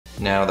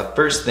Now the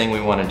first thing we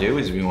want to do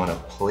is we want to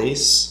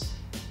place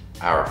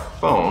our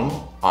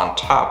phone on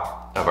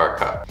top of our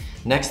cup.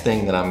 Next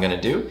thing that I'm going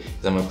to do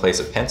is I'm going to place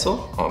a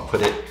pencil. I'm going to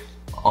put it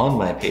on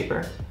my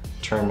paper,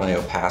 turn my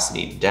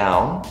opacity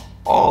down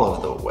all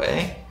of the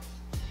way,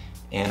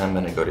 and I'm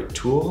going to go to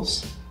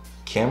Tools,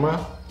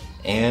 Camera,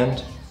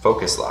 and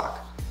Focus Lock.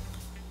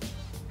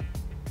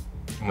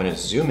 I'm going to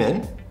zoom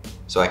in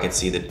so I can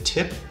see the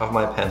tip of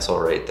my pencil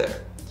right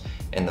there.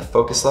 And the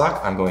focus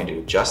lock, I'm going to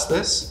adjust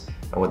this.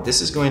 And what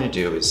this is going to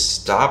do is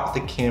stop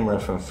the camera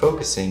from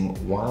focusing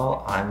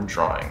while I'm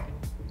drawing.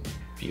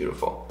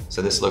 Beautiful.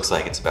 So this looks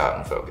like it's about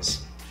in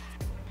focus.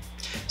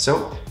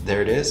 So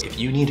there it is. If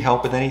you need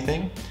help with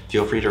anything,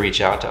 feel free to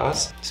reach out to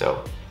us.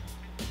 So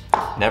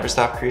never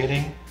stop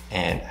creating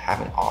and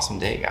have an awesome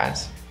day,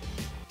 guys.